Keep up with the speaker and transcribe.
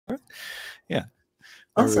Yeah,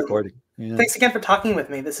 we're Awesome. recording. Yeah. Thanks again for talking with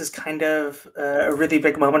me. This is kind of a really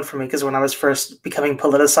big moment for me because when I was first becoming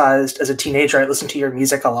politicized as a teenager, I listened to your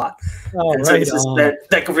music a lot. Oh, And so right this has on. been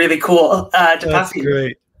like really cool to That's talk to you.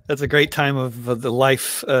 great. That's a great time of the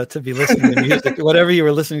life to be listening to music. Whatever you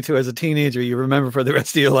were listening to as a teenager, you remember for the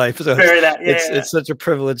rest of your life. So Very that, yeah, yeah. it's such a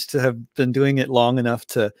privilege to have been doing it long enough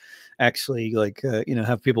to actually like you know,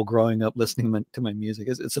 have people growing up listening to my music.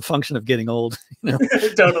 It's a function of getting old, you know.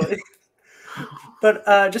 Totally. But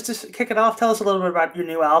just to kick it off, tell us a little bit about your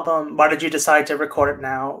new album. Why did you decide to record it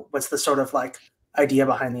now? What's the sort of like idea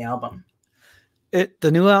behind the album?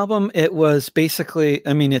 The new album, it was basically,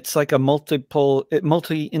 I mean, it's like a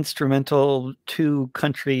multi-instrumental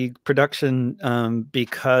two-country production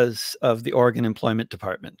because of the Oregon Employment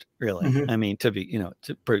Department, really. I mean, to be, you know,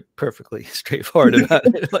 perfectly straightforward about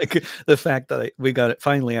it, like the fact that we got it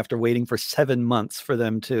finally after waiting for 7 months for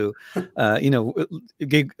them to, you know,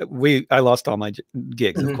 I lost all my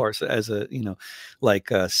gigs, of course, as a, you know, like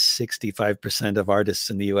 65% of artists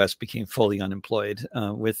in the US became fully unemployed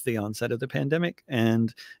with the onset of the pandemic.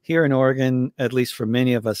 And here in Oregon, at least for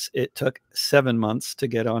many of us, it took 7 months to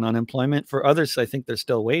get on unemployment. For others, I think they're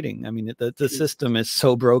still waiting. I mean, the system is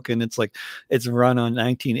so broken. It's like it's run on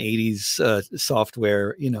 1980s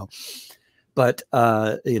software, you know, but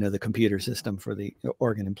you know, the computer system for the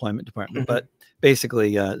Oregon Employment Department. But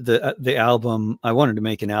basically, the album, I wanted to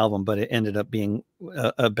make an album, but it ended up being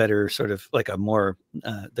a better sort of like a more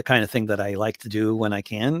the kind of thing that I like to do when I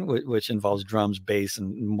can, which involves drums, bass,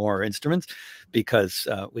 and more instruments, because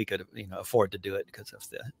we could, you know, afford to do it because of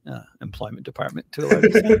the employment department to a large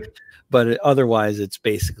extent. But otherwise, it's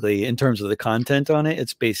basically, in terms of the content on it,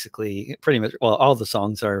 it's basically pretty much, well, all the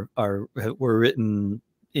songs were written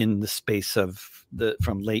in the space of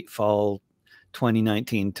from late fall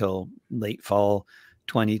 2019 till late fall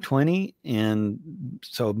 2020, and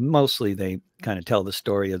so mostly they kind of tell the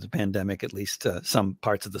story of the pandemic, at least some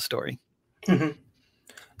parts of the story.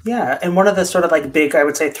 Yeah, and one of the sort of like big, I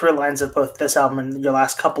would say, through lines of both this album and your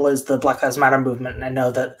last couple is the Black Lives Matter movement, and I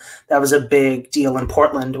know that that was a big deal in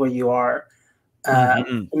Portland where you are.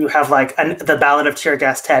 And you have like the Ballad of Tear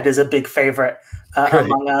Gas Ted is a big favorite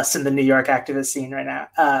among us in the New York activist scene right now.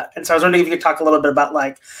 And so I was wondering if you could talk a little bit about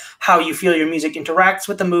like how you feel your music interacts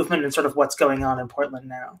with the movement and sort of what's going on in Portland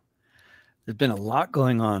now. There's been a lot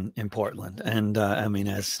going on in Portland, and I mean,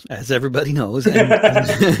 as everybody knows,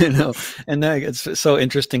 and you know, and it's so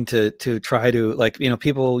interesting to try to, like, you know,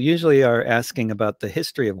 people usually are asking about the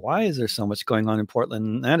history of why is there so much going on in Portland.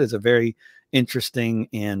 And that is a very interesting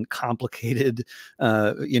and complicated,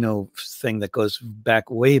 you know, thing that goes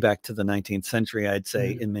way back to the 19th century, I'd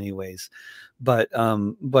say, in many ways. But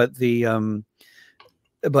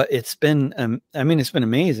it's been, I mean, it's been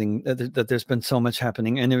amazing that there's been so much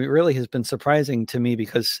happening, and it really has been surprising to me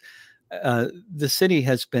because the city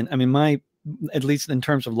has been, I mean, at least in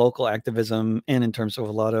terms of local activism and in terms of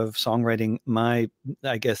a lot of songwriting,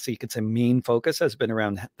 I guess you could say main focus has been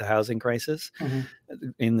around the housing crisis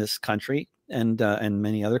in this country and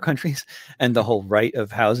many other countries, and the whole right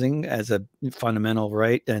of housing as a fundamental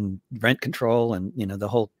right, and rent control, and, you know, the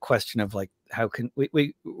whole question of like, how can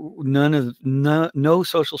no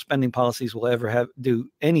social spending policies will ever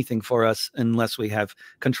do anything for us unless we have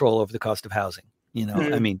control over the cost of housing, you know.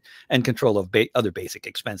 I mean, and control of other basic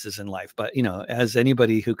expenses in life. But, you know, as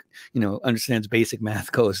anybody who, you know, understands basic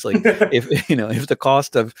math goes, like, if, you know, if the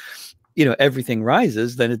cost of, you know, everything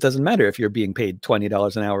rises, then it doesn't matter if you're being paid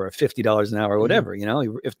 $20 an hour or $50 an hour or whatever, you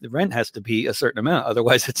know, if the rent has to be a certain amount,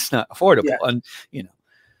 otherwise it's not affordable. And, you know,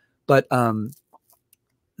 but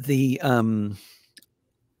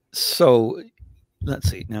so let's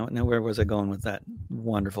see, now where was I going with that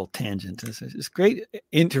wonderful tangent? It's great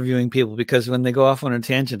interviewing people, because when they go off on a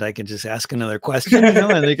tangent, I can just ask another question, you know,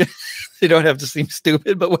 and they don't have to seem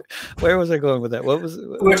stupid. But where was I going with that? We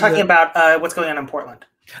were talking about what's going on in Portland.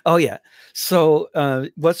 Oh yeah. So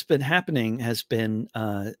what's been happening has been,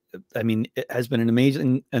 I mean, it has been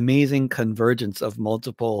an amazing convergence of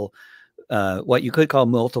multiple, what you could call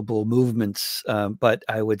multiple movements, but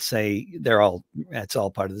I would say it's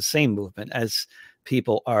all part of the same movement, as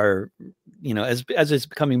people are, you know, as it's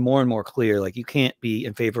becoming more and more clear, like, you can't be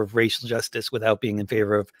in favor of racial justice without being in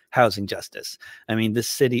favor of housing justice. I mean, this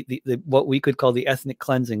city, what we could call the ethnic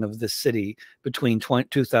cleansing of this city between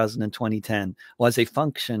 2000 and 2010 was a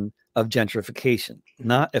function of gentrification,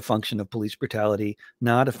 not a function of police brutality,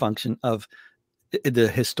 not a function of the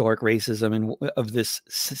historic racism of this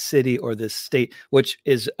city or this state, which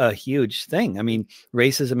is a huge thing. I mean,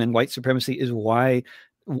 racism and white supremacy is why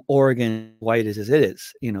Oregon white as it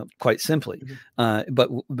is, quite simply.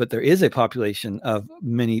 But there is a population of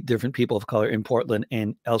many different people of color in Portland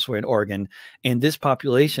and elsewhere in Oregon, and this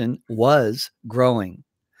population was growing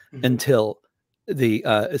until the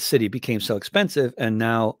city became so expensive, and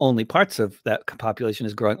now only parts of that population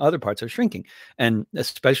is growing, other parts are shrinking, and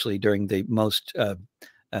especially during the most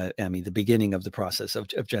the beginning of the process of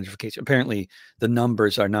gentrification. Apparently, the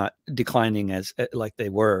numbers are not declining as like they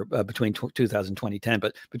were between 2000 and 2010,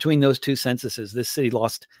 but between those two censuses, this city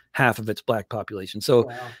lost half of its Black population. So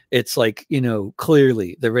it's like,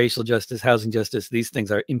 clearly the racial justice, housing justice, these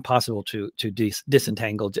things are impossible to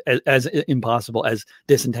disentangle, as impossible as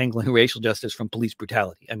disentangling racial justice from police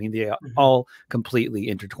brutality. I mean, they are all completely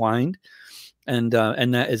intertwined. And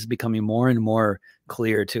that is becoming more and more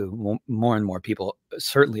clear to more and more people,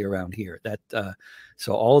 certainly around here. That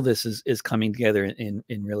so all of this is coming together in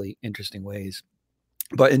really interesting ways.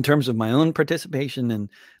 But in terms of my own participation and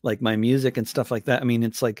like my music and stuff like that, I mean,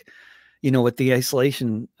 it's like, with the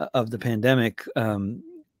isolation of the pandemic,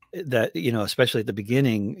 that especially at the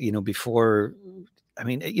beginning, before. I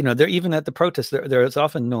mean, they're even at the protests. There is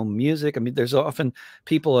often no music. I mean, there's often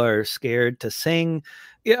people are scared to sing.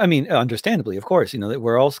 Yeah, I mean, understandably, of course, that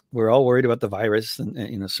we're all worried about the virus,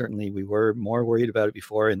 and certainly we were more worried about it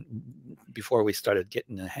before, and before we started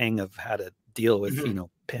getting a hang of how to deal with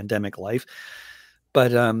pandemic life.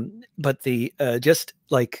 But the just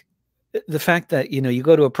like the fact that you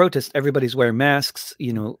go to a protest, everybody's wearing masks.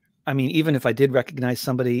 I mean, even if I did recognize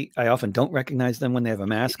somebody, I often don't recognize them when they have a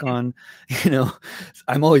mask on.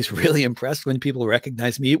 I'm always really impressed when people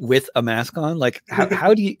recognize me with a mask on. Like,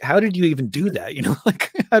 how did you even do that?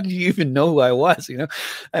 Like, how did you even know who I was?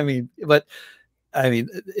 I mean, but I mean,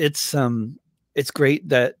 it's great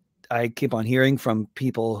that I keep on hearing from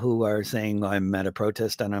people who are saying I'm at a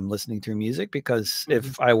protest and I'm listening to music, because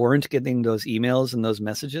if I weren't getting those emails and those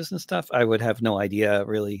messages and stuff, I would have no idea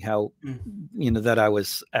really how, that I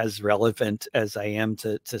was as relevant as I am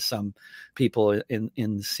to some people in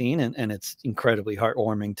the scene. And it's incredibly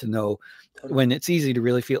heartwarming to know when it's easy to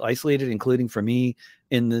really feel isolated, including for me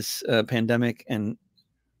in this pandemic.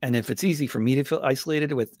 And if it's easy for me to feel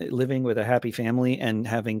isolated with living with a happy family and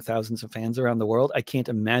having thousands of fans around the world, I can't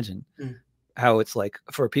imagine how it's like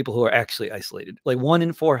for people who are actually isolated. Like 1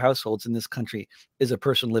 in 4 households in this country is a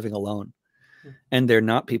person living alone. And they're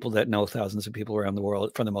not people that know thousands of people around the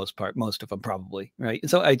world for the most part, most of them probably. Right. And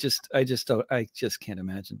so I just can't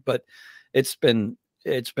imagine. But it's been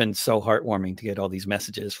so heartwarming to get all these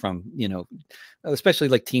messages from, especially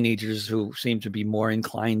like teenagers who seem to be more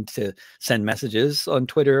inclined to send messages on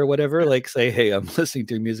Twitter or whatever, like say, hey, I'm listening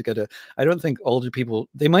to music I don't think older people,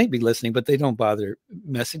 they might be listening, but they don't bother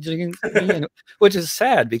messaging me, which is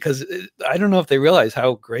sad, because I don't know if they realize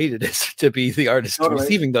how great it is to be the artist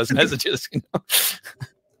receiving those messages.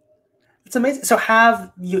 It's amazing. So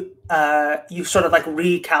have you sort of like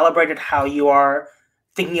recalibrated how you are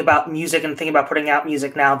thinking about music and thinking about putting out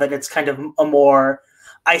music now that it's kind of a more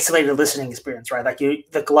isolated listening experience, right? Like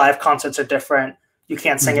the live concerts are different. You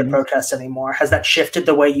can't sing at protests anymore. Has that shifted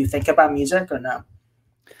the way you think about music, or no?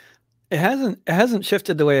 It hasn't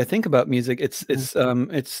shifted the way I think about music.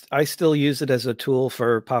 I still use it as a tool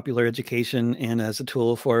for popular education and as a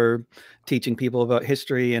tool for teaching people about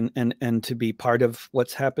history and to be part of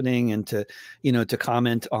what's happening, and to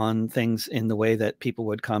comment on things in the way that people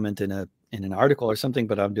would comment in an article or something,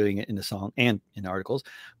 but I'm doing it in a song and in articles.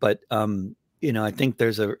 But I think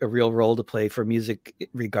there's a real role to play for music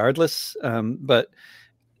regardless. But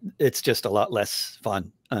it's just a lot less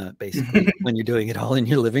fun, basically, when you're doing it all in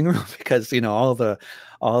your living room, because all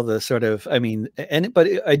the sort of, but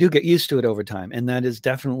I do get used to it over time, and that is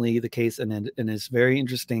definitely the case, and it's very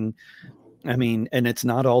interesting. I mean, and it's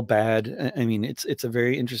not all bad. I mean, it's a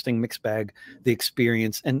very interesting mixed bag, the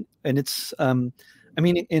experience, and it's in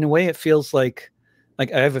a way it feels like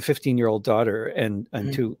I have a 15-year-old daughter and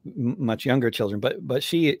two much younger children, but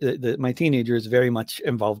my teenager is very much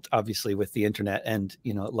involved, obviously, with the internet and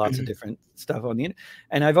lots of different stuff on the internet.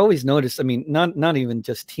 And I've always noticed, not even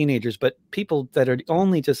just teenagers, but people that are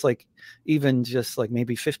only just like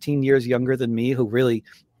maybe 15 years younger than me, who really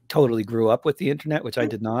totally grew up with the internet, which I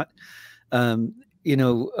did not.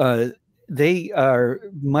 They are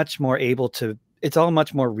much more able to. It's all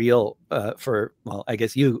much more real I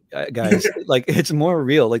guess you guys, like it's more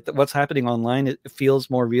real, like what's happening online, it feels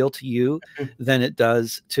more real to you than it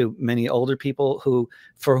does to many older people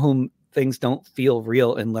for whom things don't feel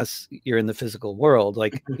real unless you're in the physical world,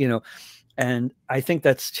 like, and I think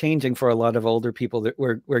that's changing for a lot of older people, that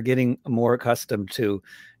we're getting more accustomed to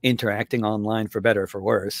interacting online, for better or for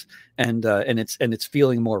worse, and it's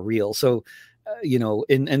feeling more real. So you know,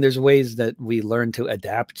 and there's ways that we learn to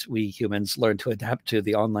adapt. We humans learn to adapt to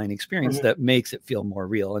the online experience that makes it feel more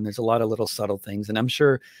real. And there's a lot of little subtle things. And I'm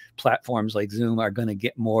sure platforms like Zoom are going to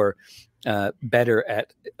get more better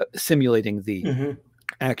at simulating the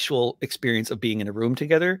actual experience of being in a room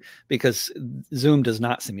together, because Zoom does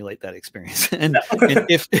not simulate that experience. And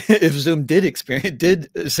if Zoom did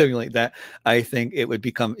simulate that, I think it would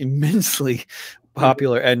become immensely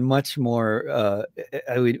popular and much more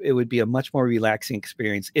it would be a much more relaxing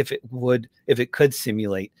experience if it could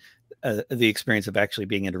simulate the experience of actually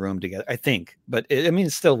being in a room together, I think. But I mean,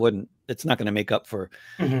 it still wouldn't, it's not going to make up for,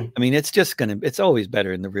 I mean, it's always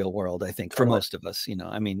better in the real world, I think, for most of us, you know.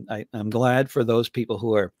 I mean, I'm glad for those people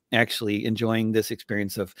who are actually enjoying this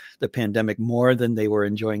experience of the pandemic more than they were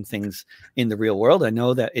enjoying things in the real world. I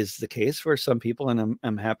know that is the case for some people, and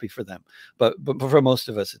I'm happy for them. But for most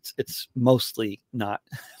of us, it's mostly not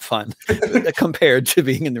fun compared to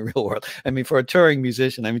being in the real world. I mean, for a touring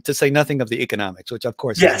musician, I mean, to say nothing of the economics, which of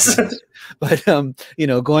course, yes, but you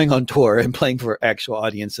know, going on tour and playing for actual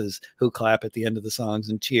audiences who clap at the end of the songs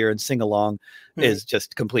and cheer and sing along is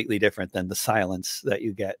just completely different than the silence that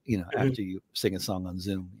you get, you know, after you sing a song on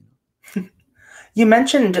Zoom. You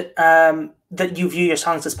mentioned that you view your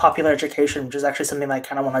songs as popular education, which is actually something I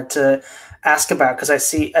kind of wanted to ask about, because I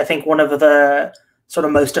think one of the sort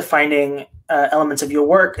of most defining elements of your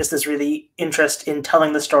work is this really interest in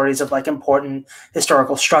telling the stories of like important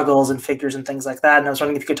historical struggles and figures and things like that. And I was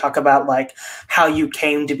wondering if you could talk about like how you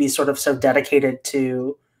came to be sort of so dedicated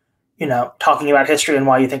to, you know, talking about history, and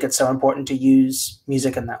why you think it's so important to use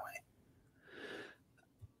music in that way.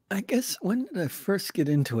 I guess, when did I first get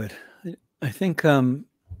into it? I think,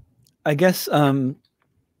 I guess,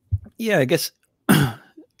 yeah, I guess I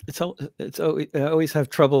always have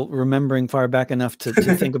trouble remembering far back enough to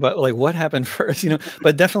think about like what happened first, you know.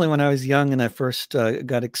 But definitely when I was young and I first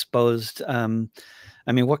got exposed,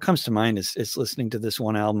 I mean, what comes to mind is listening to this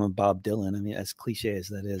one album of Bob Dylan. I mean, as cliche as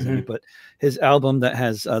that is, I mean, but his album that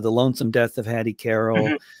has The Lonesome Death of Hattie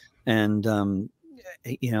Carroll and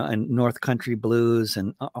you know, and North Country Blues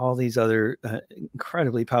and all these other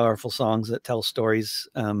incredibly powerful songs that tell stories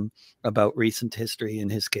about recent history. In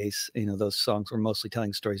his case, you know, those songs were mostly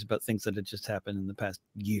telling stories about things that had just happened in the past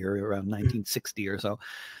year, around 1960 or so.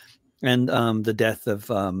 And the death of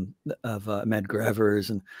Medgar Evers,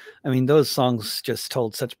 and I mean, those songs just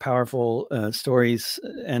told such powerful stories.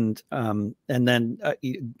 And then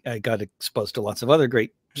I got exposed to lots of other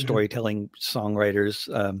great storytelling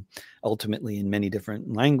songwriters, ultimately in many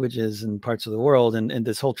different languages and parts of the world. And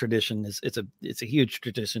this whole tradition it's a huge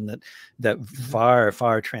tradition that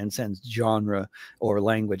far transcends genre or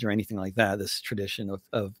language or anything like that. This tradition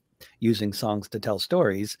of using songs to tell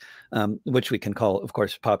stories, which we can call, of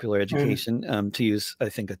course, popular education, to use, I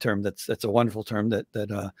think, a term that's a wonderful term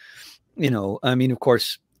that you know, I mean, of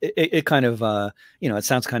course, it kind of, you know, it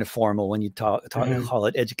sounds kind of formal when you call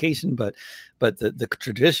it education, but the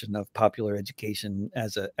tradition of popular education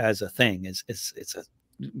as a thing it's a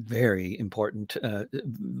very important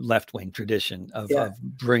left-wing tradition of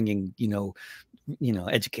bringing, you know,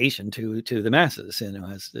 education to the masses, you know,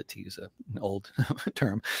 as to use an old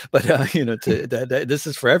term, but you know, that this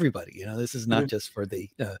is for everybody. You know, this is not just for the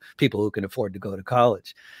people who can afford to go to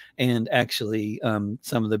college. And actually,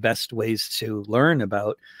 some of the best ways to learn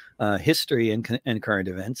about history and current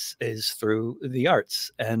events is through the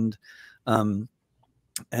arts. And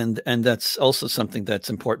that's also something that's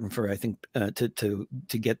important for, I think, to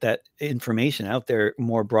get that information out there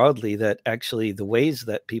more broadly, that actually the ways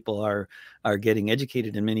that people are getting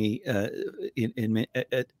educated in many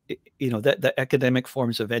you know, that the academic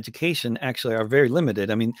forms of education actually are very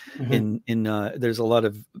limited. I mean, there's a lot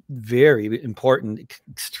of very important,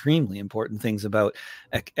 extremely important things about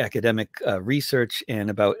academic research, and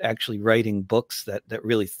about actually writing books that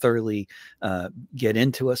really thoroughly get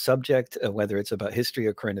into a subject, whether it's about history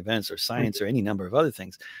or current events or science or any number of other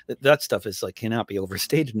things. That stuff is like, cannot be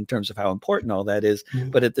overstated in terms of how important all that is.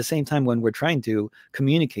 But at the same time, when we're trying to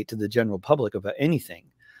communicate to the general public about anything,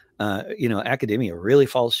 you know, academia really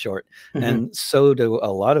falls short, and so do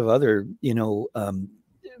a lot of other, you know,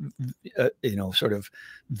 sort of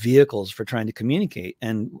vehicles for trying to communicate.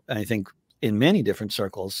 And I think in many different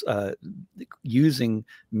circles, using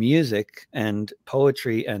music and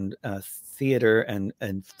poetry and theater and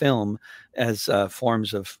film as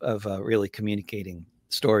forms of really communicating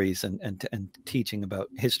stories and teaching about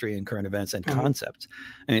history and current events and concepts.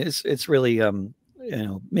 I mean, it's really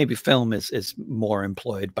maybe film is more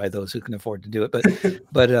employed by those who can afford to do it,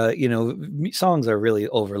 but songs are really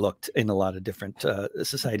overlooked in a lot of different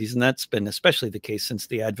societies, and that's been especially the case since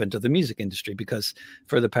the advent of the music industry, because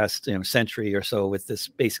for the past century or so, with this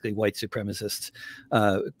basically white supremacist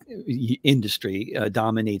industry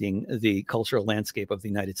dominating the cultural landscape of the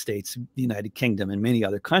United States, the United Kingdom, and many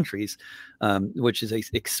other countries, which is a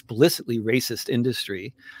explicitly racist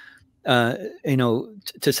industry.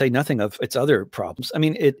 To say nothing of its other problems. I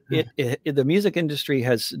mean, the music industry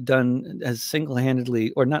has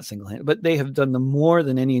single-handedly, or not single-handed, but they have done more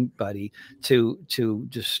than anybody to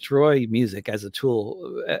destroy music as a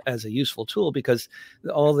tool, as a useful tool, because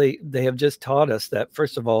they have just taught us that,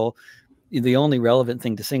 first of all, the only relevant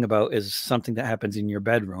thing to sing about is something that happens in your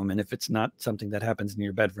bedroom. And if it's not something that happens in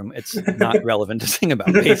your bedroom, it's not relevant to sing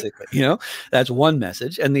about, basically. That's one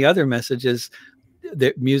message. And the other message is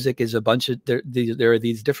that music is a bunch of, there are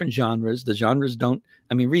these different genres. The genres don't,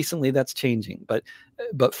 I mean, recently that's changing,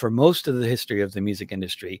 but for most of the history of the music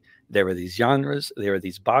industry, there were these genres, there are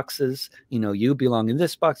these boxes, you belong in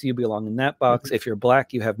this box, you belong in that box. If you're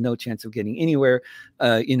Black, you have no chance of getting anywhere,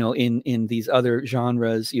 in these other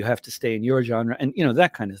genres. You have to stay in your genre, and,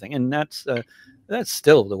 that kind of thing. And that's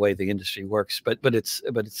still the way the industry works, but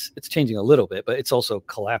it's changing a little bit, but it's also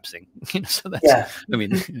collapsing. So that's, I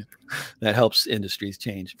mean, that helps industries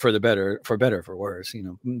change for the better, for worse.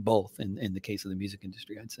 Both in the case of the music industry,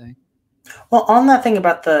 I'd say. Well, on that thing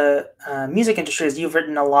about the music industry, is you've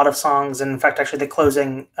written a lot of songs, and in fact, actually, the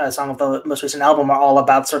closing song of the most recent album are all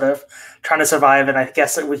about sort of trying to survive, and I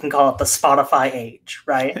guess that we can call it the Spotify age,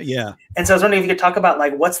 right? Yeah. And so I was wondering if you could talk about,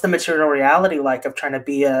 like, what's the material reality like of trying to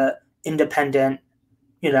be a independent,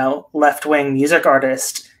 left-wing music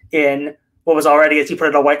artist in what was already, as you put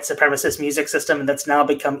it, a white supremacist music system, and that's now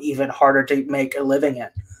become even harder to make a living in.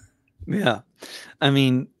 Yeah. I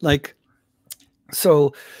mean,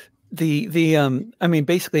 so I mean,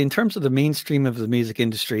 basically, in terms of the mainstream of the music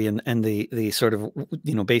industry and the sort of,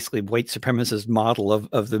 basically white supremacist model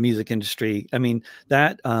of the music industry, I mean,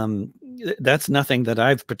 that's nothing that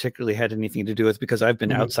I've particularly had anything to do with, because I've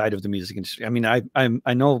been outside of the music industry. I mean,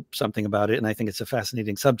 I know something about it, and I think it's a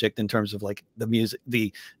fascinating subject in terms of, like, the music,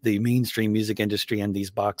 the mainstream music industry, and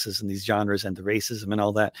these boxes and these genres and the racism and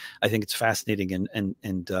all that. I think it's fascinating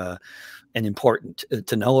and important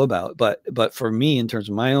to know about. But for me, in terms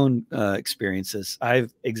of my own experiences,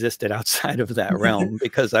 I've existed outside of that realm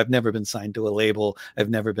because I've never been signed to a label. I've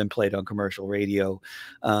never been played on commercial radio.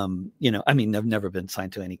 I mean, I've never been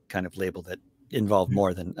signed to any kind of label that involved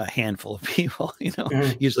more than a handful of people,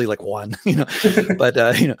 usually like one, but,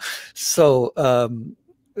 so,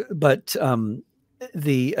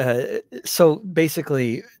 so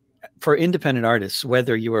basically, for independent artists,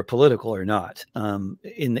 whether you were political or not,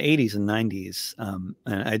 in the 80s and 90s, and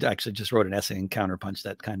I actually just wrote an essay in Counterpunch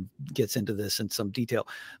that kind of gets into this in some detail,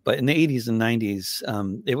 but in the 80s and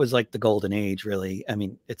 90s, it was like the golden age, really. I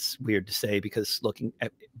mean, it's weird to say, because looking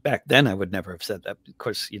at back then, I would never have said that. Of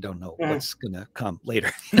course, you don't know what's going to come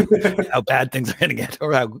later, how bad things are going to get,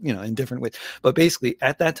 or how, in different ways. But basically,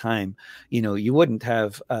 at that time, you wouldn't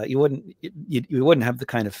have you wouldn't have the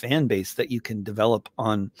kind of fan base that you can develop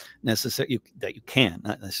on necessarily, that you can,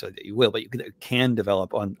 not necessarily that you will, but you can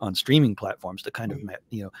develop on streaming platforms, the kind of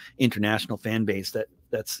international fan base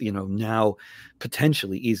that's now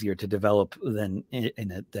potentially easier to develop than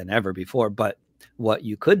ever before. But what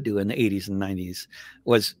you could do in the 80s and 90s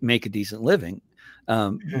was make a decent living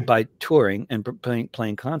by touring and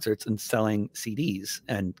playing concerts and selling CDs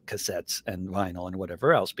and cassettes and vinyl and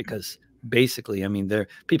whatever else, because basically, I mean,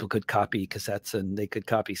 people could copy cassettes and they could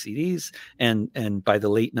copy CDs, and by the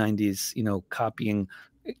late 90s, copying,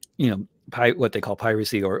 what they call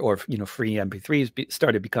piracy or free MP3s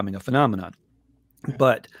started becoming a phenomenon.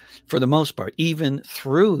 But for the most part, even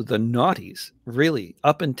through the noughties, really,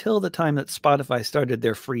 up until the time that Spotify started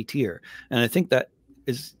their free tier, and I think that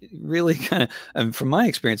is really kind of, from my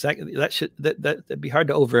experience, that'd be hard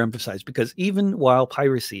to overemphasize, because even while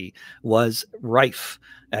piracy was rife,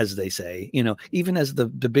 as they say, even as the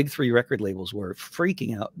big three record labels were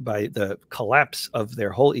freaking out by the collapse of their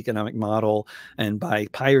whole economic model, and by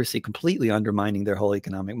piracy completely undermining their whole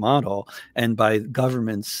economic model, and by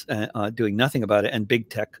governments doing nothing about it, and big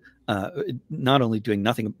tech not only doing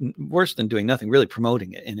nothing, worse than doing nothing, really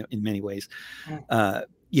promoting it in many ways. And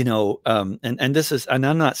this is, and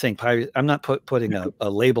I'm not saying pirate, I'm not putting a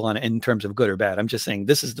label on it in terms of good or bad. I'm just saying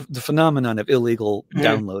this is the phenomenon of illegal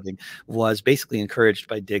downloading was basically encouraged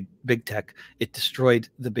by big tech. It destroyed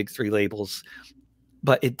the big three labels,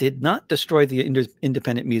 but it did not destroy the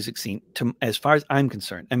independent music scene, as far as I'm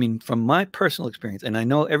concerned. I mean, from my personal experience, and I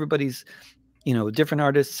know everybody's different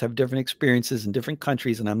artists have different experiences in different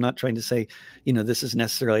countries. And I'm not trying to say, this is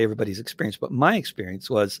necessarily everybody's experience, but my experience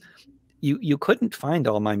was you couldn't find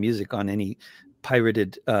all my music on any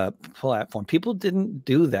pirated platform. People didn't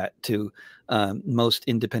do that to most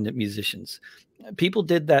independent musicians. People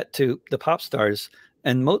did that to the pop stars.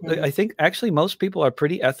 And I think actually most people are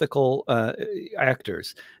pretty ethical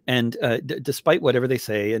actors. And despite whatever they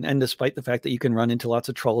say, and despite the fact that you can run into lots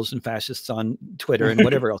of trolls and fascists on Twitter and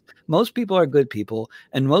whatever else, most people are good people.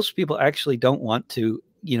 And most people actually don't want to,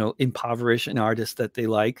 impoverish an artist that they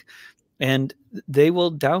like. And they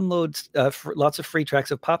will download lots of free tracks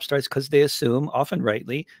of pop stars because they assume, often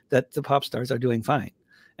rightly, that the pop stars are doing fine.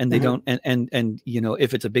 And they don't, and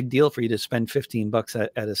if it's a big deal for you to spend $15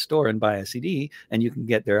 at a store and buy a CD, and you can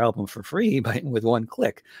get their album for free with one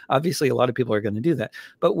click, obviously a lot of people are going to do that.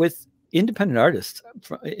 But with independent artists,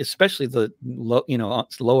 especially the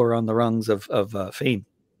lower on the rungs of fame,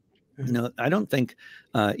 I don't think,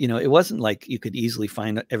 it wasn't like you could easily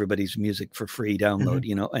find everybody's music for free download,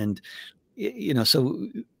 and so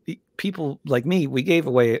people like me, I gave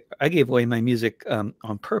away my music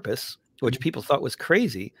on purpose, which people thought was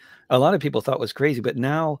crazy. A lot of people thought was crazy, but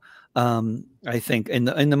now I think in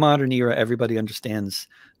the modern era, everybody understands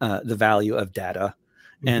the value of data,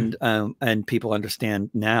 and people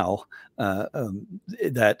understand now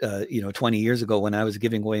that 20 years ago, when I was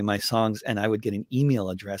giving away my songs, and I would get an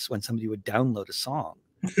email address when somebody would download a song.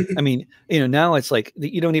 I mean, now it's like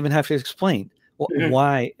you don't even have to explain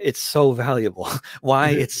why it's so valuable, why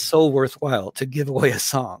it's so worthwhile to give away a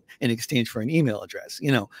song in exchange for an email address,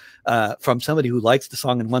 from somebody who likes the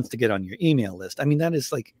song and wants to get on your email list. I mean, that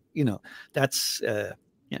is like, that's,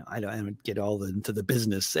 I don't get all into the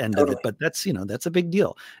business end of it, but that's, that's a big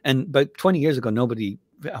deal. But 20 years ago,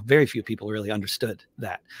 very few people really understood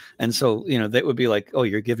that. And so, they would be like, oh,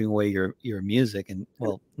 you're giving away your music. And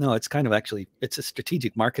well, no, it's kind of actually, it's a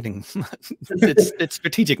strategic marketing. it's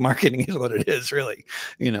strategic marketing is what it is, really,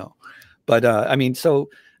 but I mean,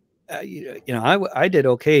 so, I did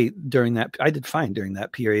okay during that. I did fine during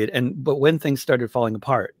that period. But when things started falling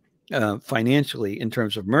apart, financially in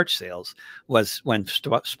terms of merch sales, was when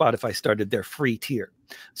Spotify started their free tier.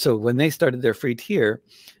 So when they started their free tier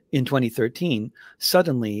in 2013,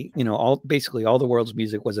 suddenly, basically all the world's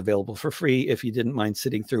music was available for free if you didn't mind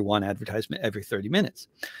sitting through one advertisement every 30 minutes.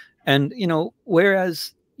 And,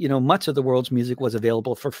 whereas, much of the world's music was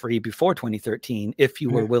available for free before 2013 if you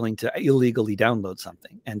were willing to illegally download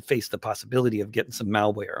something and face the possibility of getting some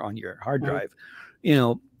malware on your hard drive,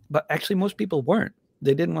 but actually most people weren't.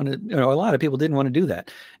 They didn't want to, a lot of people didn't want to do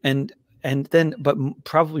that. And then, but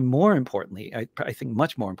probably more importantly, I think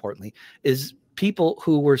much more importantly, is people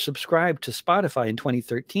who were subscribed to Spotify in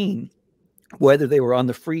 2013, whether they were on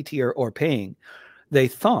the free tier or paying, they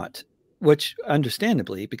thought, which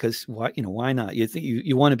understandably, because why not?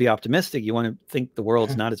 You want to be optimistic. You want to think the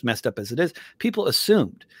world's not as messed up as it is. People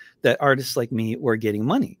assumed that artists like me were getting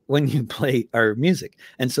money when you play our music.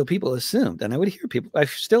 And so people assumed, and I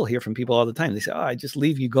still hear from people all the time. They say, oh, I just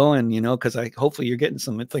leave you going, because hopefully you're getting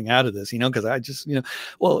something out of this, because I just,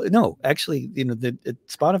 well, no, actually,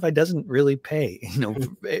 Spotify doesn't really pay,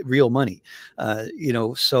 real money,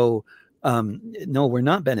 so no, we're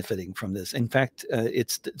not benefiting from this. In fact,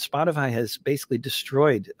 Spotify has basically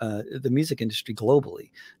destroyed the music industry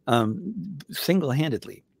globally,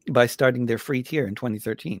 single-handedly, by starting their free tier in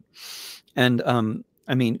 2013. And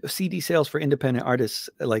I mean, CD sales for independent artists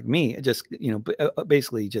like me just,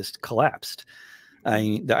 basically just collapsed.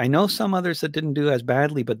 I know some others that didn't do as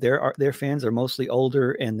badly, but their fans are mostly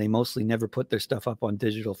older, and they mostly never put their stuff up on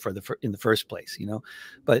digital in the first place,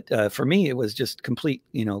 But for me, it was just complete,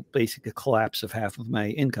 basic a collapse of half of my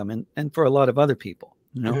income, and for a lot of other people,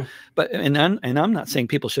 But and I'm not saying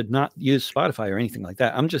people should not use Spotify or anything like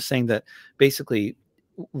that. I'm just saying that basically,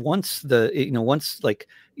 once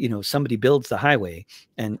somebody builds the highway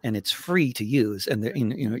and it's free to use, and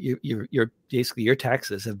you're basically, your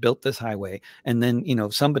taxes have built this highway, and then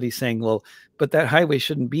somebody's saying, well, but that highway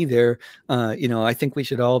shouldn't be there. I think we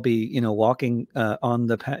should all be walking on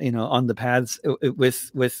the paths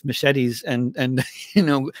with machetes and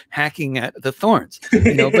hacking at the thorns.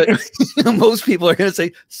 But most people are going to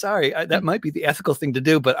say, sorry, that might be the ethical thing to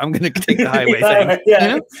do, but I'm going to take the highway thing.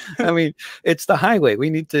 Yeah. I mean, it's the highway. We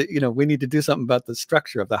need to do something about the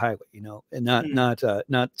structure of the highway, and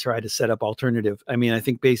not try to set up alternative. I mean, I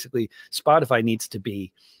think basically Spotify needs to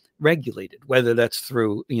be regulated, whether that's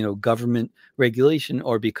through, government regulation,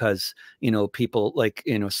 or because, people like,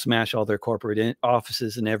 smash all their corporate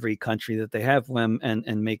offices in every country that they have them,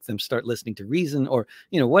 and make them start listening to reason, or,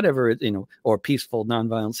 whatever, or peaceful,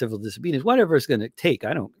 nonviolent civil disobedience, whatever it's going to take.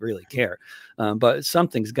 I don't really care. But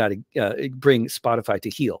something's got to bring Spotify to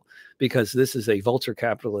heel, because this is a vulture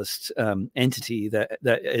capitalist entity that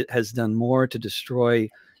it has done more to destroy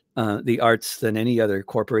the arts than any other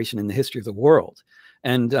corporation in the history of the world.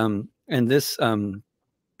 And this,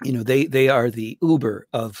 they are the Uber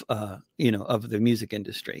of of the music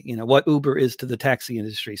industry. What Uber is to the taxi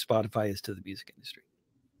industry, Spotify is to the music industry.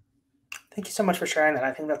 Thank you so much for sharing that.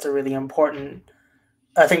 I think that's a really important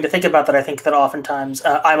thing to think about. That I think that oftentimes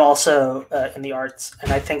I'm also in the arts,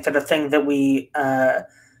 and I think that a thing that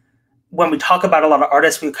when we talk about a lot of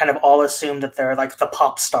artists, we kind of all assume that they're like the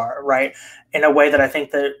pop star, right? In a way that I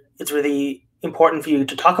think that it's really important for you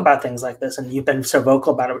to talk about things like this, and you've been so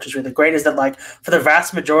vocal about it, which is really great, is that like for the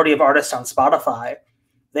vast majority of artists on Spotify,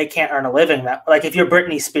 they can't earn a living. That, like, if you're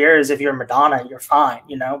Britney Spears, if you're Madonna, you're fine,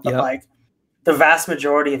 but like the vast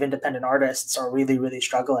majority of independent artists are really, really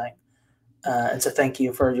struggling. And so thank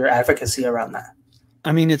you for your advocacy around that.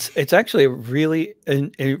 I mean, it's actually a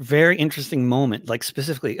very interesting moment, like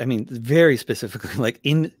specifically, I mean, very specifically, like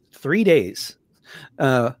in 3 days,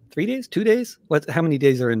 3 days, 2 days. How many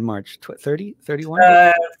days are in March? 30, 31?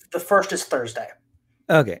 The first is Thursday.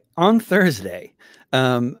 Okay. On Thursday,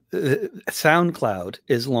 SoundCloud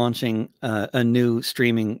is launching a new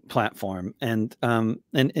streaming platform, and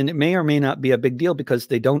it may or may not be a big deal because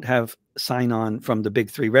they don't have sign on from the big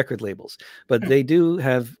 3 record labels, but they do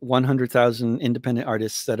have 100,000 independent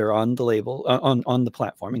artists that are on the label, on the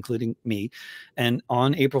platform, including me. And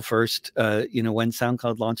on April 1st, when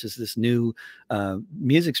SoundCloud launches this new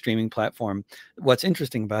music streaming platform, what's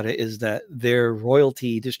interesting about it is that their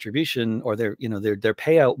royalty distribution, or their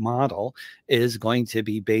payout model, is going to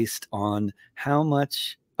be based on how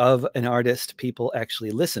much of an artist people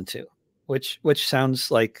actually listen to, which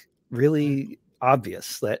sounds like really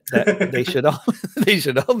obvious that they should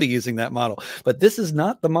all be using that model. But this is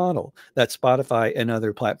not the model that Spotify and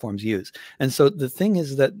other platforms use. And so the thing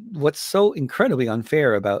is that what's so incredibly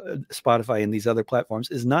unfair about Spotify and these other platforms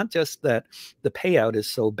is not just that the payout is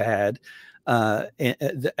so bad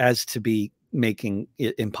as to be making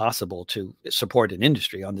it impossible to support an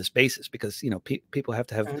industry on this basis, because people have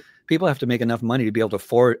to make enough money to be able to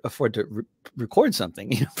afford to record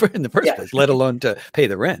something in the first place, let alone to pay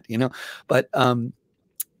the rent. But the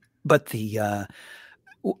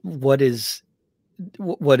what is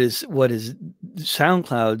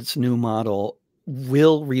SoundCloud's new model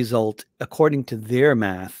will result, according to their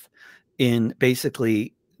math, in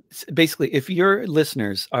basically, if your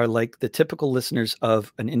listeners are like the typical listeners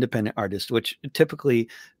of an independent artist, which typically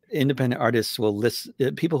independent artists will listen,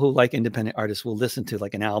 people who like independent artists will listen to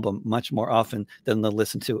like an album much more often than they'll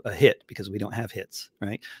listen to a hit, because we don't have hits,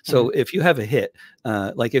 right? So if you have a hit,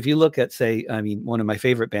 like if you look at, say, I mean, one of my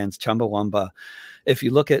favorite bands, Chumbawamba, if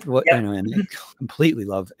you look at what, and I completely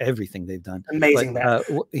love everything they've done. Amazing.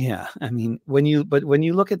 Yeah. I mean, when you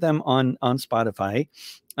look at them on Spotify,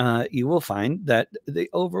 you will find that the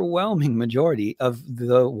overwhelming majority of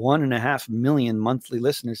the 1.5 million monthly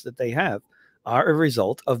listeners that they have are a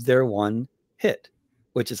result of their one hit,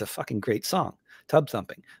 which is a fucking great song, Tub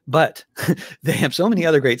Thumping. But they have so many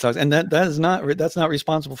other great songs, and that's not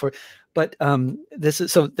responsible for. But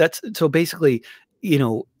so basically,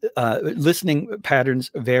 listening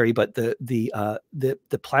patterns vary, but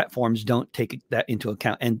the platforms don't take that into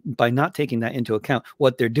account. And by not taking that into account,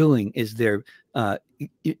 what they're doing is they're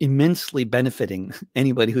immensely benefiting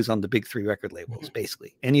anybody who's on the big 3 record labels,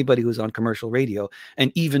 basically anybody who's on commercial radio,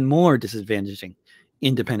 and even more disadvantaging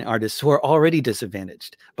independent artists who are already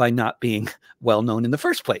disadvantaged by not being well known in the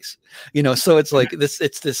first place. So it's like this,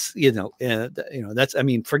 it's this, that's, I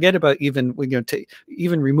mean, forget about even,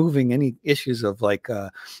 even removing any issues of like,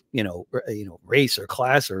 race or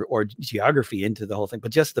class or geography into the whole thing, but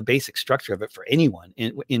just the basic structure of it for anyone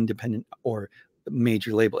independent or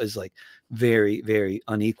major label is like very, very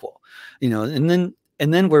unequal,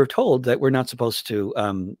 and then we're told that we're not supposed to,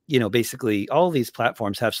 basically all these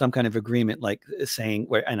platforms have some kind of agreement, like saying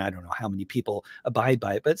and I don't know how many people abide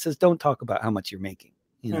by it, but it says, don't talk about how much you're making,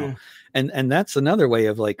 and that's another way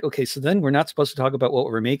of like, okay, so then we're not supposed to talk about what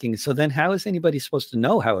we're making. So then how is anybody supposed to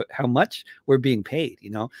know how much we're being paid,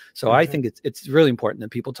 So I think it's really important that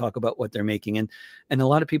people talk about what they're making. And a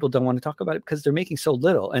lot of people don't want to talk about it because they're making so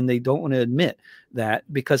little, and they don't want to admit that,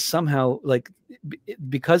 because somehow, like,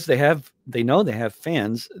 because they know they have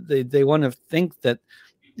fans, they want to think that,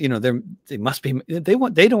 they must be, they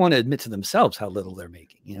don't want to admit to themselves how little they're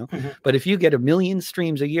making, but if you get 1 million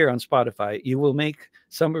streams a year on Spotify, you will make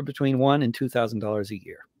somewhere between $1,000 and $2,000 a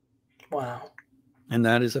year. Wow. And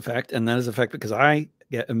that is a fact. And that is a fact because I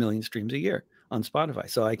get 1 million streams a year on Spotify.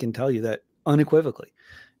 So I can tell you that unequivocally,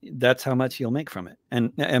 that's how much you'll make from it.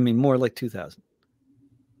 And I mean, more like 2,000.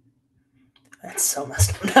 That's so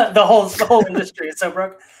messed up. The whole industry is so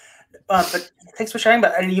broke. But thanks for sharing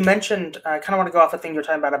that. And you mentioned, I kind of want to go off a thing you're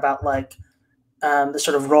talking about like the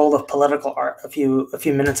sort of role of political art a few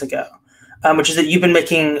minutes ago, which is that you've been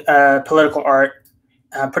making political art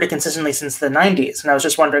pretty consistently since the 90s. And I was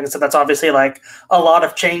just wondering, so that's obviously like a lot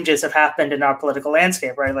of changes have happened in our political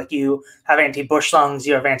landscape, right? Like you have anti-Bush songs,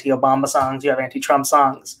 you have anti-Obama songs, you have anti-Trump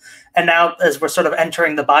songs. And now as we're sort of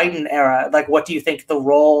entering the Biden era, like what do you think the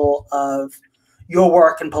role of your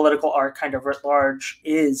work in political art kind of writ large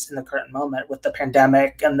is in the current moment with the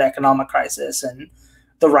pandemic and the economic crisis and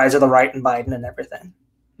the rise of the right in Biden and everything?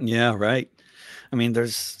 Yeah, right. I mean,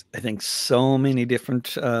 there's, I think, so many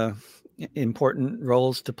different important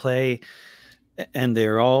roles to play, and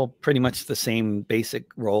they're all pretty much the same basic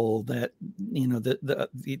role that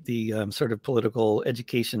the sort of political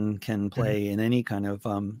education can play in any kind of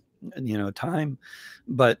time.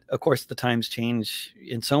 But of course the times change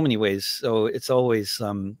in so many ways, so it's always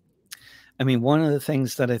I mean, one of the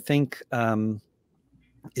things that I think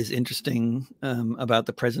is interesting about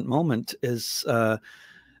the present moment is of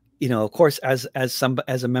course, as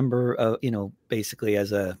a member of, basically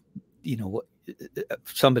as a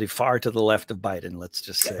somebody far to the left of Biden, let's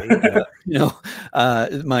just say,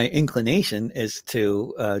 my inclination is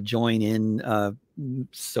to join in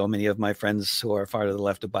so many of my friends who are far to the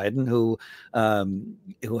left of Biden, who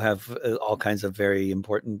have all kinds of very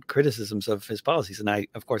important criticisms of his policies. And I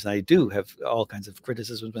do have all kinds of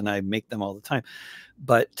criticisms, and I make them all the time.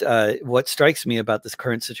 But what strikes me about this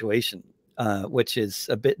current situation, which is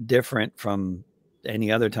a bit different from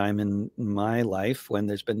any other time in my life when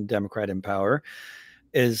there's been a Democrat in power,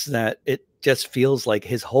 is that it just feels like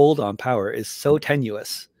his hold on power is so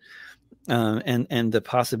tenuous, and the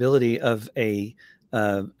possibility of a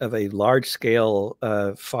large scale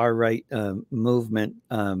far right movement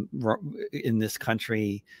in this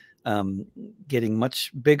country getting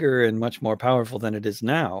much bigger and much more powerful than it is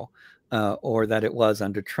now, or that it was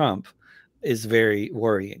under Trump, is very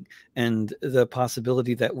worrying. And the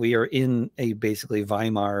possibility that we are in a basically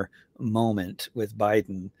Weimar moment with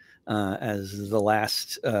Biden as the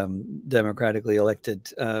last democratically elected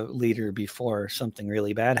leader before something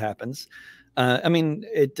really bad happens. I mean,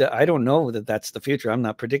 I don't know that that's the future. I'm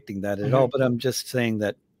not predicting that at all, but I'm just saying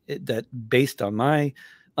that that based on my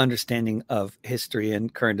understanding of history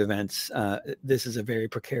and current events, this is a very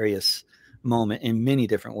precarious moment in many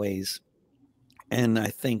different ways. And I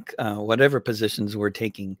think whatever positions we're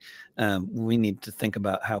taking, we need to think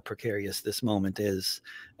about how precarious this moment is,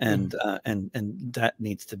 and that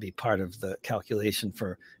needs to be part of the calculation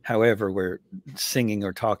for however we're singing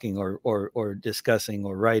or talking or discussing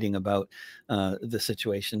or writing about the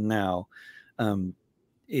situation now. I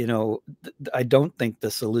don't think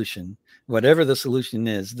the solution, whatever the solution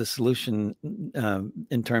is, the solution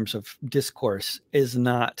in terms of discourse is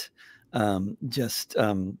not just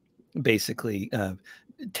basically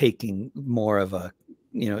taking more of a,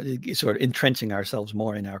 sort of entrenching ourselves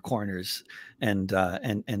more in our corners and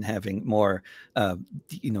having more,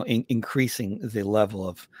 increasing the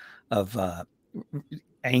level of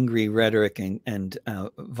angry rhetoric and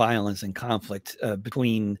violence and conflict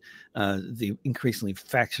between the increasingly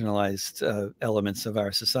factionalized elements of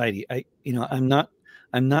our society.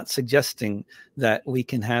 I'm not suggesting that we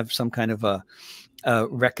can have some kind of a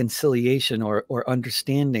reconciliation or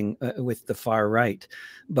understanding with the far right,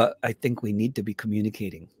 but I think we need to be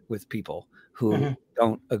communicating with people who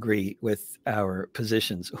don't agree with our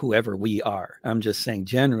positions, whoever we are. I'm just saying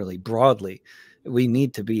generally, broadly, we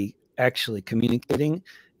need to be actually communicating,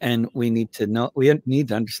 and we need to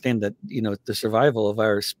understand that the survival of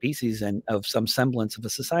our species and of some semblance of a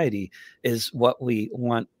society is what we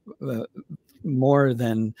want more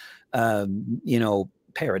than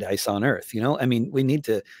paradise on earth. I mean, we need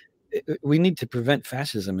to prevent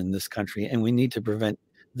fascism in this country, and we need to prevent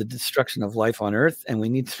the destruction of life on earth, and we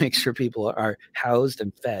need to make sure people are housed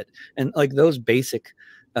and fed, and like those basic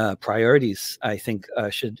priorities, I think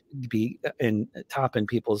should be top in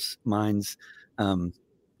people's minds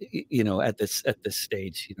at this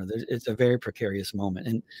stage. It's a very precarious moment,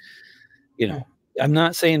 and I'm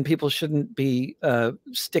not saying people shouldn't be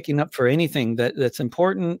sticking up for anything that's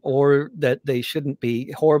important, or that they shouldn't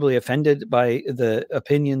be horribly offended by the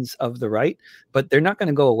opinions of the right, but they're not going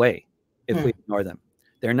to go away if we ignore them.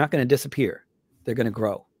 They're not going to disappear. They're going to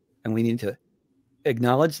grow. and we need to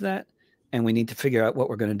acknowledge that, and we need to figure out what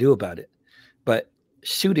we're going to do about it. But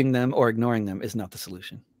shooting them or ignoring them is not the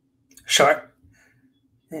solution. Sure.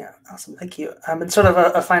 Yeah, awesome. Thank you. And sort of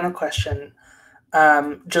a final question.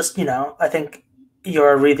 Just, I think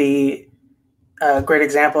you're a really great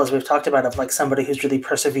example, as we've talked about, of like somebody who's really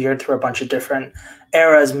persevered through a bunch of different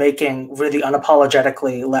eras, making really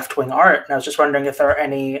unapologetically left-wing art. And I was just wondering if there are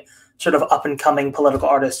any sort of up-and-coming political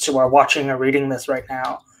artists who are watching or reading this right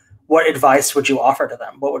now. What advice would you offer to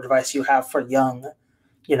them? What advice you have for young,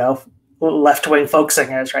 left-wing folk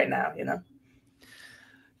singers right now?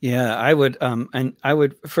 Yeah, I would, and I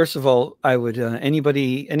would, first of all, I would, any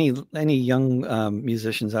young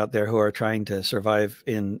musicians out there who are trying to survive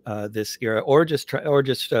in this era, or just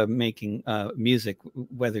making music,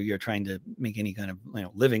 whether you're trying to make any kind of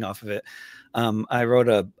living off of it. I wrote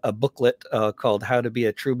a booklet called "How to Be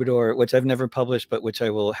a Troubadour," which I've never published, but which I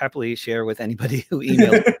will happily share with anybody who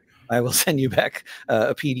emails. I will send you back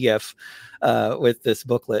a PDF with this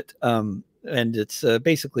booklet. And it's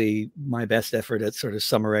basically my best effort at sort of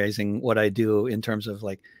summarizing what I do in terms of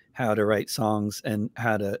like how to write songs and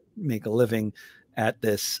how to make a living at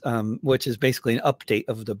this, which is basically an update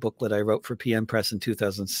of the booklet I wrote for PM Press in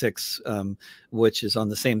 2006, which is on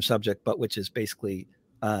the same subject, but which is basically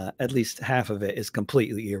at least half of it is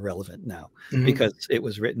completely irrelevant now, because it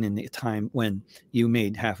was written in a time when you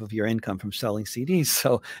made half of your income from selling CDs.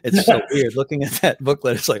 So it's so weird looking at that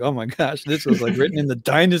booklet. It's like, oh my gosh, this was like written in the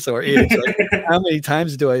dinosaur age. Like, how many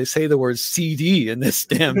times do I say the word CD in this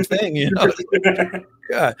damn thing?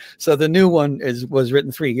 God. So the new one was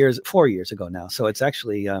written 4 years ago now. So it's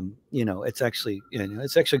actually, it's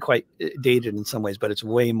actually quite dated in some ways, but it's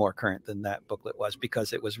way more current than that booklet was,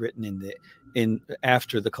 because it was written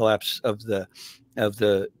after the collapse of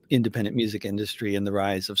the independent music industry and the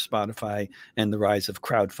rise of Spotify and the rise of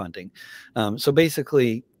crowdfunding. So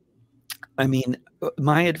basically, I mean,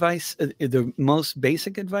 my advice, the most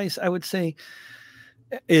basic advice I would say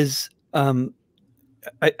is, I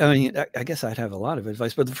mean, I guess I'd have a lot of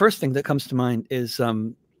advice, but the first thing that comes to mind is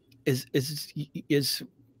it's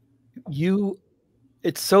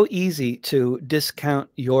so easy to discount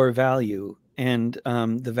your value and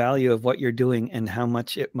the value of what you're doing and how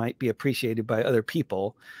much it might be appreciated by other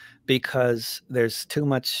people, because there's too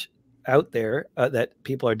much out there that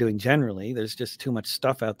people are doing generally. There's just too much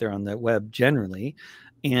stuff out there on the web generally,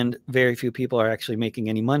 and very few people are actually making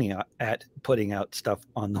any money at putting out stuff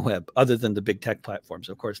on the web, other than the big tech platforms.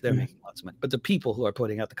 Of course, they're making lots of money, but the people who are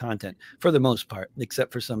putting out the content, for the most part,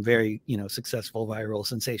 except for some very, successful viral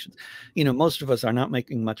sensations, most of us are not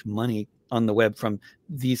making much money on the web from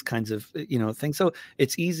these kinds of, things. So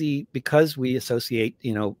it's easy, because we associate,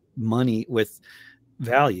 money with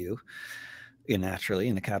value. Naturally,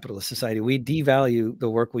 in a capitalist society, we devalue the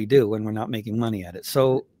work we do when we're not making money at it.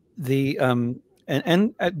 So the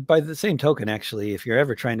and by the same token, actually, if you're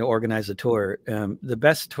ever trying to organize a tour, the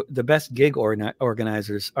best gig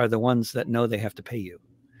organizers are the ones that know they have to pay you.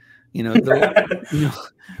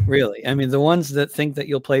 Really. I mean, the ones that think that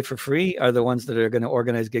you'll play for free are the ones that are going to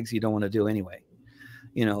organize gigs you don't want to do anyway.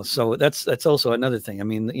 So that's also another thing. I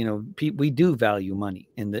mean, we do value money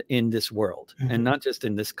in this world, and not just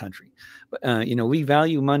in this country, but we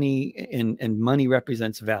value money, and money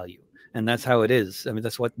represents value. And that's how it is. I mean,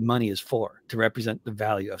 that's what money is for, to represent the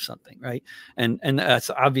value of something, right? And that's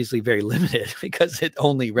obviously very limited, because it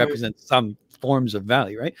only represents some forms of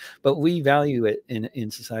value, right? But we value it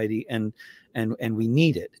in society, and we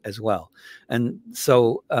need it as well. And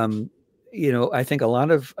so, I think a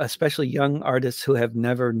lot of, especially young artists who have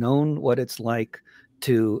never known what it's like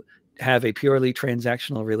to have a purely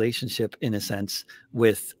transactional relationship, in a sense,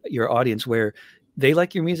 with your audience, where they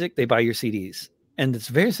like your music, they buy your CDs, and it's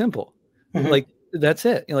very simple. Like, that's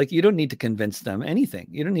it. Like, you don't need to convince them anything.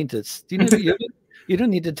 You don't need to, you don't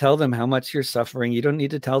need to tell them how much you're suffering. You don't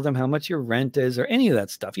need to tell them how much your rent is, or any of that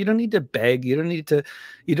stuff. You don't need to beg. You don't need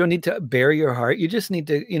to bare your heart. You just need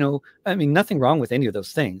to, I mean, nothing wrong with any of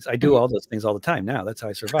those things. I do all those things all the time now. That's how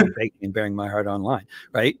I survive, begging and bearing my heart online,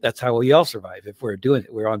 right? That's how we all survive. If we're doing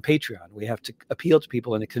it, we're on Patreon. We have to appeal to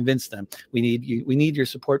people and to convince them we need your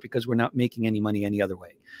support, because we're not making any money any other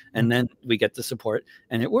way. And then we get the support,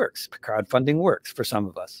 and it works. Crowdfunding works for some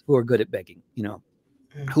of us who are good at begging,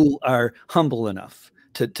 who are humble enough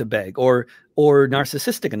to beg, or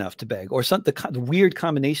narcissistic enough to beg, or the weird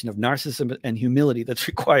combination of narcissism and humility that's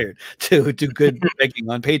required to do good begging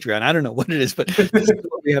on Patreon. I don't know what it is, but this is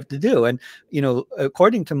what we have to do. And,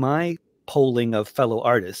 according to my polling of fellow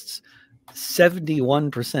artists,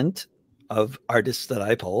 71% of artists that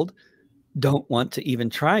I polled don't want to even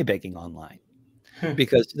try begging online,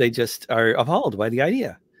 because they just are appalled by the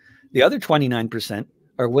idea. The other 29%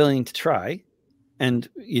 are willing to try, and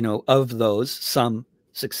of those, some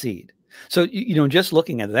succeed. So just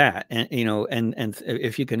looking at that, and and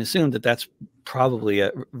if you can assume that that's probably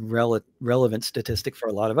a relevant statistic for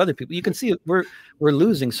a lot of other people, you can see we're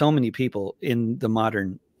losing so many people in the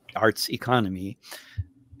modern arts economy.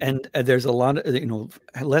 And there's a lot of,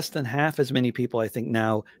 less than half as many people, I think,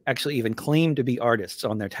 now actually even claim to be artists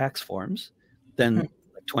on their tax forms than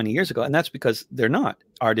like 20 years ago. And that's because they're not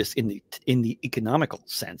artists in the economical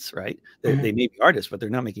sense, right? They may be artists, but they're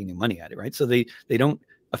not making any money at it, right? So they don't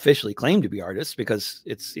officially claim to be artists because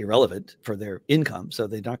it's irrelevant for their income. So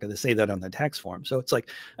they're not going to say that on their tax form. So it's like,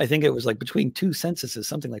 I think it was like between two censuses,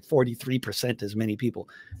 something like 43% as many people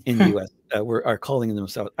in the US are calling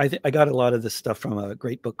themselves. I got a lot of this stuff from a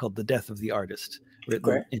great book called The Death of the Artist,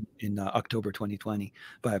 written in October 2020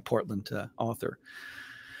 by a Portland author.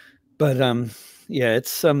 But yeah,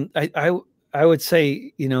 it's I would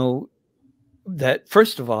say, that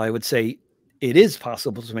first of all, I would say it is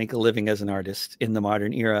possible to make a living as an artist in the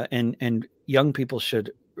modern era, and young people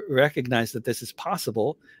should recognize that this is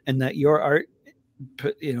possible, and that your art,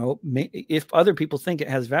 if other people think it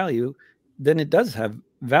has value, then it does have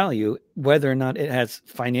value, whether or not it has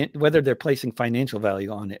whether they're placing financial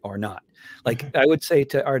value on it or not. Like I would say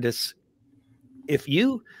to artists, if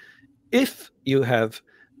you have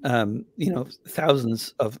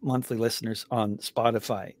thousands of monthly listeners on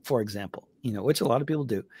Spotify, for example, which a lot of people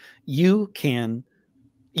do, you can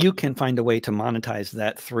find a way to monetize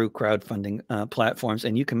that through crowdfunding platforms,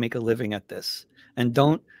 and you can make a living at this. And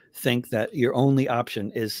don't think that your only option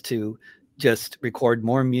is to just record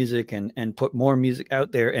more music and put more music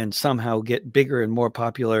out there and somehow get bigger and more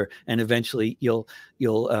popular, and eventually you'll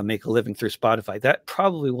make a living through Spotify. That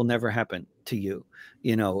probably will never happen to you,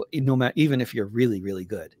 no matter, even if you're really, really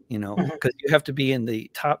good, because you have to be in the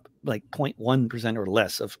top like 0.1% or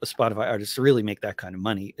less of Spotify artists to really make that kind of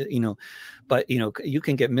money, but you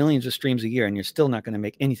can get millions of streams a year and you're still not going to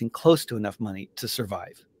make anything close to enough money to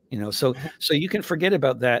survive. So you can forget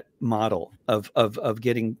about that model of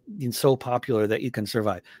getting so popular that you can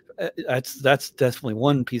survive. That's definitely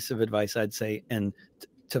one piece of advice I'd say, and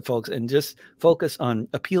to folks, and just focus on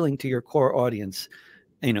appealing to your core audience.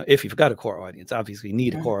 If you've got a core audience, obviously you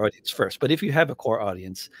need a core audience first. But if you have a core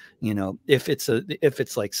audience, if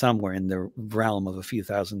it's like somewhere in the realm of a few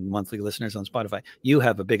thousand monthly listeners on Spotify, you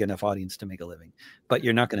have a big enough audience to make a living. But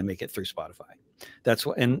you're not going to make it through Spotify. That's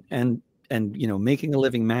what and making a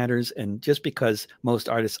living matters. And just because most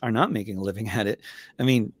artists are not making a living at it, I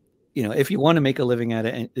mean, if you want to make a living at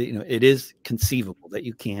it, and it is conceivable that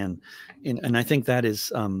you can. And I think that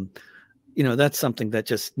is that's something that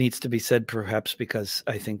just needs to be said, perhaps because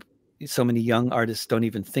I think so many young artists don't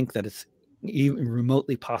even think that it's even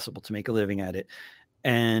remotely possible to make a living at it.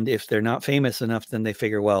 And if they're not famous enough, then they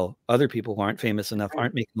figure, well, other people who aren't famous enough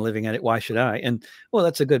aren't making a living at it. Why should I? And well,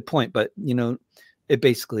 that's a good point. But, it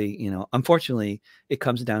basically, unfortunately, it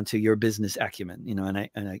comes down to your business acumen,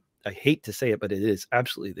 and I hate to say it, but it is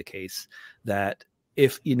absolutely the case that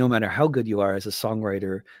if no matter how good you are as a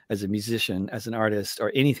songwriter, as a musician, as an artist, or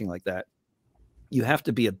anything like that, you have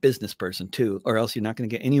to be a business person too, or else you're not going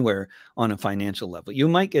to get anywhere on a financial level. You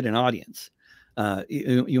might get an audience.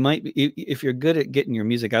 You might, if you're good at getting your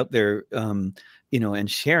music out there, and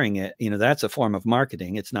sharing it, that's a form of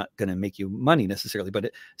marketing. It's not going to make you money necessarily,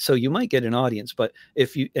 but so you might get an audience. But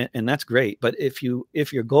if you, and that's great. But if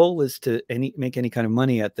your goal is to make any kind of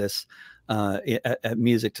money at this, at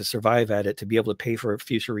music, to survive at it, to be able to pay for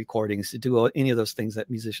future recordings, to do any of those things that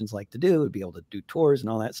musicians like to do, to be able to do tours and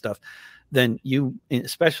all that stuff, then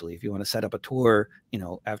especially if you want to set up a tour,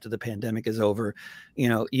 after the pandemic is over,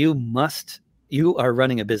 you are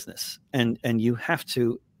running a business, and you have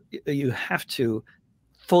to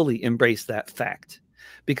fully embrace that fact,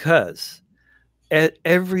 because at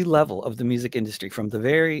every level of the music industry, from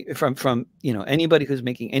anybody who's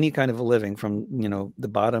making any kind of a living, from the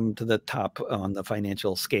bottom to the top on the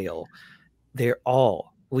financial scale,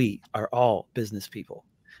 we are all business people,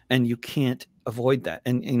 and you can't avoid that.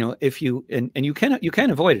 And if you you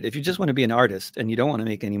can avoid it if you just want to be an artist and you don't want to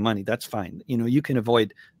make any money. That's fine. You can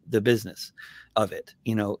avoid the business of it.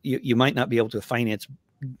 You might not be able to finance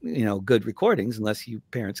good recordings unless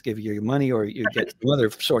parents give you your money, or you get some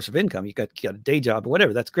other source of income. You got a day job or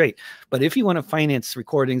whatever. That's great. But if you want to finance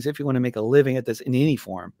recordings, if you want to make a living at this in any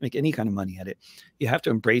form, make any kind of money at it, you have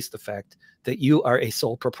to embrace the fact that you are a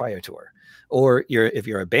sole proprietor. Or if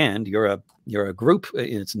you're a band, you're a group.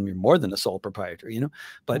 You're more than a sole proprietor,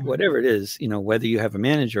 but whatever it is, whether you have a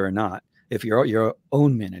manager or not, If you're your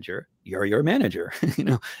own manager, you're your manager.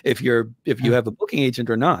 If you have a booking agent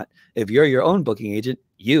or not, if you're your own booking agent,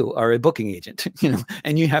 you are a booking agent,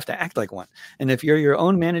 and you have to act like one. And if you're your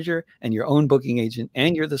own manager and your own booking agent,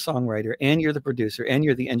 and you're the songwriter, and you're the producer, and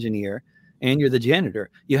you're the engineer, and you're the janitor,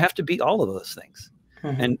 you have to be all of those things.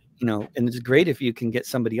 And and it's great if you can get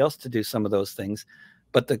somebody else to do some of those things.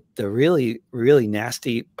 But the really, really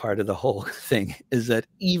nasty part of the whole thing is that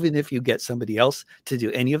even if you get somebody else to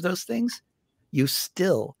do any of those things, you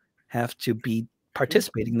still have to be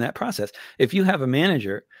participating in that process. If you have a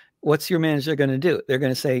manager, what's your manager going to do? They're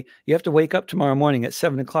going to say, you have to wake up tomorrow morning at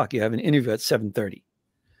 7 o'clock. You have an interview at 7:30.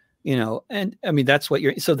 And I mean, that's what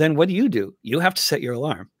so then what do? You have to set your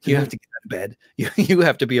alarm. You have to get out of bed. You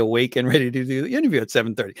have to be awake and ready to do the interview at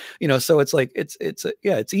 7:30, so it's like,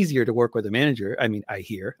 it's easier to work with a manager. I mean, I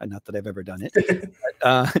hear, not that I've ever done it,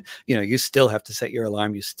 but, you still have to set your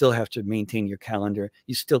alarm. You still have to maintain your calendar.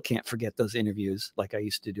 You still can't forget those interviews like I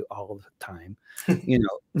used to do all the time. You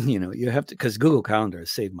have to, because Google Calendar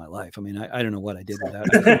has saved my life. I mean, I don't know what I did without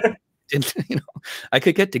it. I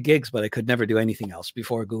could get to gigs, but I could never do anything else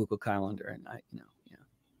before Google Calendar. And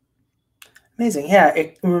Amazing. Yeah.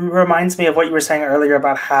 It reminds me of what you were saying earlier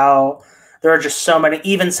about how there are just so many,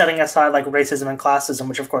 even setting aside like racism and classism,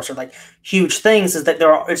 which of course are like huge things, is that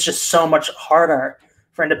it's just so much harder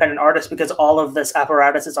for independent artists because all of this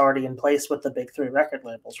apparatus is already in place with the big 3 record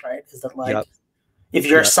labels, right? Is that like, if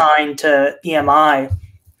you're signed to EMI,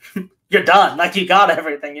 you're done. Like you got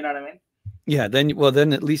everything, you know what I mean? Yeah,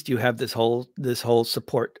 then at least you have this whole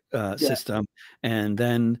support system, and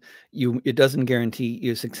then it doesn't guarantee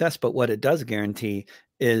you success, but what it does guarantee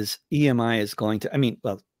is EMI is going to, I mean,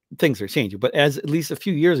 well, things are changing, but as at least a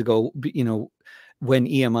few years ago, when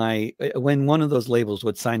EMI, when one of those labels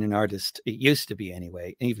would sign an artist, it used to be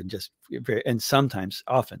anyway, even just and sometimes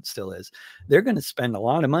often still is, they're going to spend a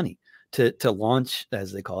lot of money to launch,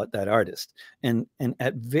 as they call it, that artist. And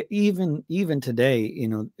even today,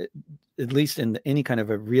 at least in any kind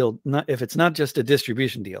of a real, if it's not just a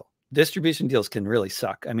distribution deals can really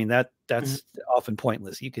suck. I mean, that's often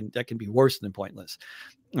pointless. That can be worse than pointless,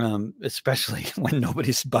 especially when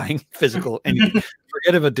nobody's buying physical anything.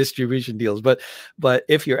 Forget about distribution deals. But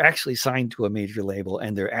if you're actually signed to a major label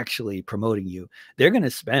and they're actually promoting you, they're going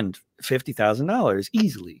to spend $50,000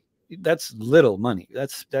 easily. That's little money.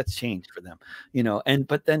 That's change for them,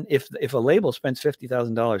 but then if a label spends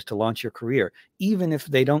 $50,000 to launch your career, even if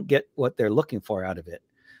they don't get what they're looking for out of it,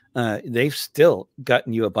 they've still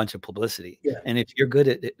gotten you a bunch of publicity. And if you're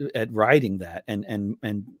good at riding that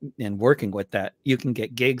and working with that, you can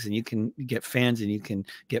get gigs and you can get fans and you can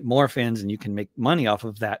get more fans and you can make money off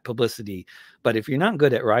of that publicity. But if you're not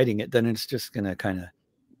good at riding it, then it's just going to kind of,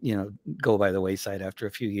 go by the wayside after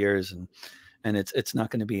a few years, and it's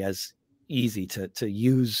not going to be as easy to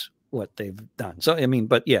use what they've done. So, I mean,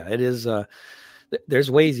 but yeah, it is,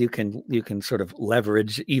 there's ways you can sort of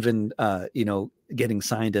leverage even, getting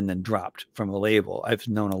signed and then dropped from a label. I've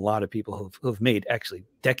known a lot of people who've made actually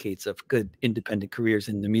decades of good independent careers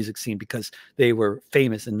in the music scene because they were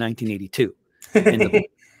famous in 1982.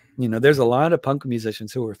 There's a lot of punk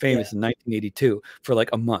musicians who were famous in 1982 for like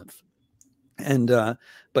a month. And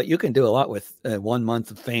but you can do a lot with 1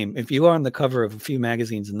 month of fame. If you are on the cover of a few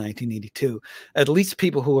magazines in 1982, at least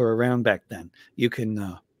people who were around back then, you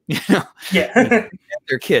can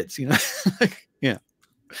their kids, yeah.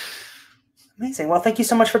 Amazing. Well, thank you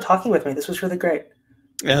so much for talking with me. This was really great.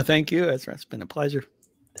 Yeah, thank you, Ezra. It's been a pleasure.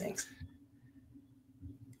 Thanks.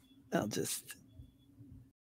 I'll just